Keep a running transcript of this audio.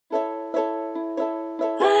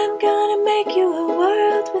gonna make you a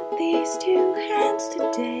world with these two hands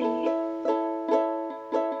today.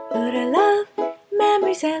 Put a love,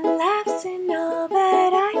 memories and laughs in all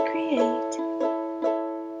that I create.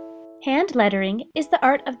 Hand lettering is the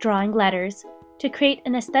art of drawing letters to create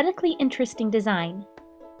an aesthetically interesting design.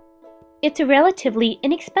 It's a relatively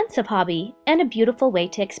inexpensive hobby and a beautiful way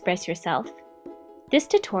to express yourself. This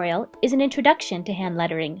tutorial is an introduction to hand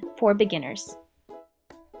lettering for beginners.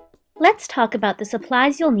 Let's talk about the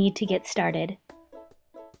supplies you'll need to get started.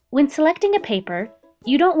 When selecting a paper,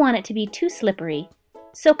 you don't want it to be too slippery,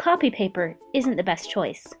 so copy paper isn't the best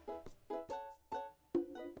choice.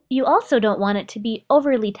 You also don't want it to be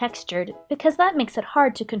overly textured because that makes it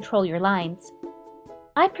hard to control your lines.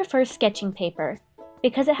 I prefer sketching paper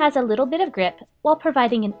because it has a little bit of grip while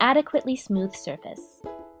providing an adequately smooth surface.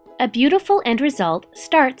 A beautiful end result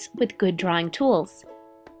starts with good drawing tools.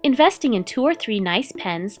 Investing in 2 or 3 nice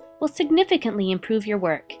pens will significantly improve your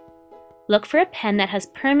work. Look for a pen that has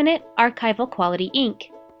permanent archival quality ink.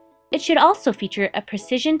 It should also feature a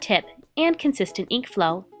precision tip and consistent ink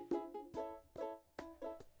flow.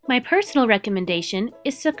 My personal recommendation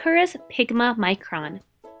is Sakura's Pigma Micron.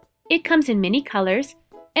 It comes in many colors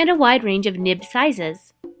and a wide range of nib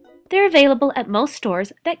sizes. They're available at most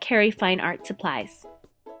stores that carry fine art supplies.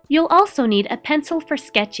 You'll also need a pencil for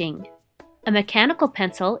sketching. A mechanical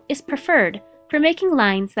pencil is preferred for making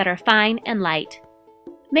lines that are fine and light.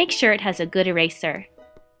 Make sure it has a good eraser.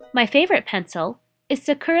 My favorite pencil is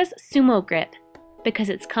Sakura's Sumo Grip because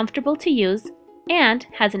it's comfortable to use and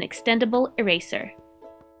has an extendable eraser.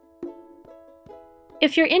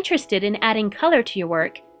 If you're interested in adding color to your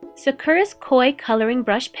work, Sakura's Koi coloring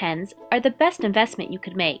brush pens are the best investment you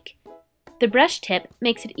could make. The brush tip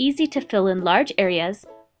makes it easy to fill in large areas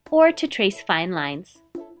or to trace fine lines.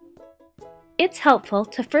 It's helpful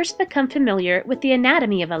to first become familiar with the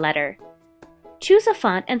anatomy of a letter. Choose a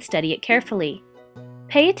font and study it carefully.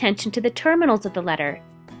 Pay attention to the terminals of the letter.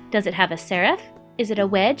 Does it have a serif? Is it a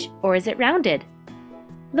wedge or is it rounded?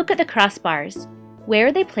 Look at the crossbars. Where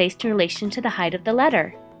are they placed in relation to the height of the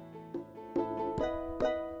letter?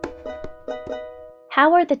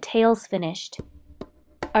 How are the tails finished?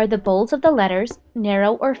 Are the bolds of the letters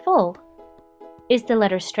narrow or full? Is the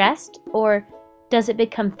letter stressed or does it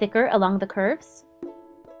become thicker along the curves?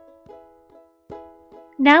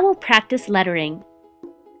 Now we'll practice lettering.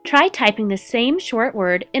 Try typing the same short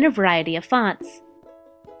word in a variety of fonts.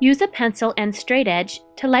 Use a pencil and straight edge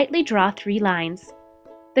to lightly draw 3 lines.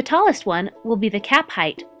 The tallest one will be the cap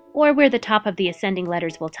height, or where the top of the ascending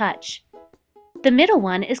letters will touch. The middle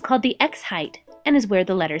one is called the X height and is where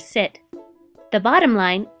the letters sit. The bottom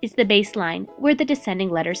line is the baseline, where the descending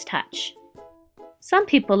letters touch. Some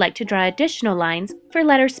people like to draw additional lines for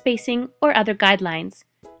letter spacing or other guidelines.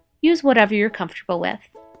 Use whatever you're comfortable with.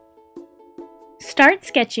 Start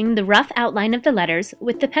sketching the rough outline of the letters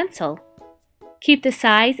with the pencil. Keep the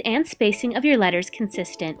size and spacing of your letters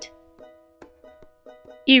consistent.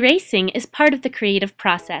 Erasing is part of the creative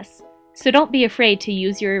process, so don't be afraid to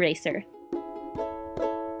use your eraser.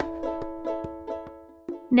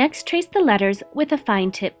 Next, trace the letters with a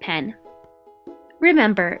fine tip pen.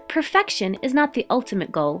 Remember, perfection is not the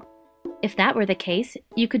ultimate goal. If that were the case,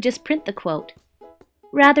 you could just print the quote.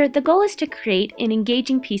 Rather, the goal is to create an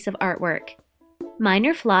engaging piece of artwork.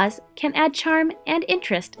 Minor flaws can add charm and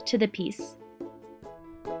interest to the piece.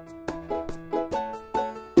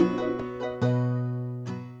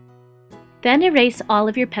 Then erase all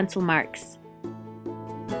of your pencil marks.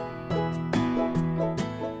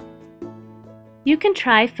 You can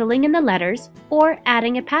try filling in the letters or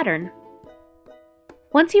adding a pattern.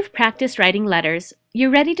 Once you've practiced writing letters,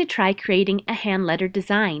 you're ready to try creating a hand-lettered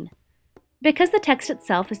design. Because the text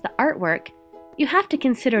itself is the artwork, you have to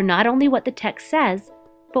consider not only what the text says,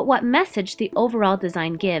 but what message the overall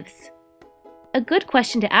design gives. A good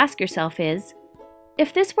question to ask yourself is,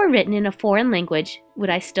 if this were written in a foreign language, would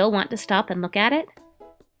I still want to stop and look at it?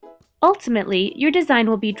 Ultimately, your design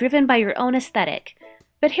will be driven by your own aesthetic,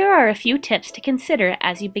 but here are a few tips to consider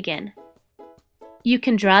as you begin. You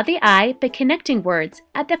can draw the eye by connecting words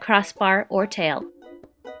at the crossbar or tail.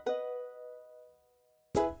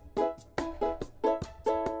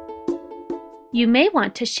 You may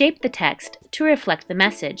want to shape the text to reflect the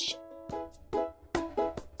message.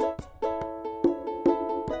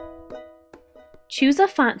 Choose a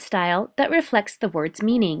font style that reflects the word's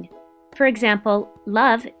meaning. For example,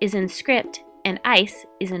 love is in script and ice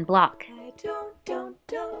is in block. Don't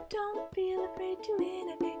feel afraid to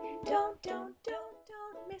innovate. Don't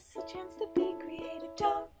miss a chance to be creative.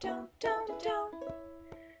 Don't.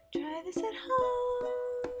 Try this at home.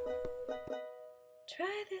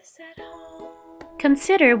 Try this at home.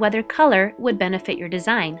 Consider whether color would benefit your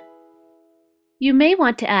design. You may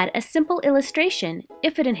want to add a simple illustration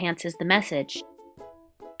if it enhances the message.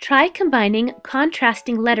 Try combining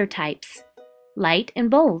contrasting letter types, light and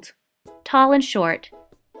bold, tall and short,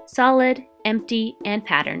 solid, empty, and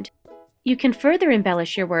patterned. You can further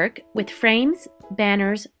embellish your work with frames,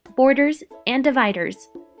 banners, borders, and dividers,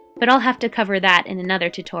 but I'll have to cover that in another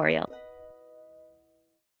tutorial.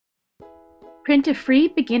 Print a free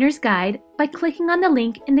beginner's guide by clicking on the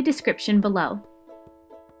link in the description below.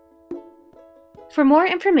 For more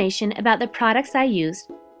information about the products I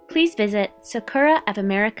used, please visit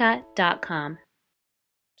sakuraofamerica.com.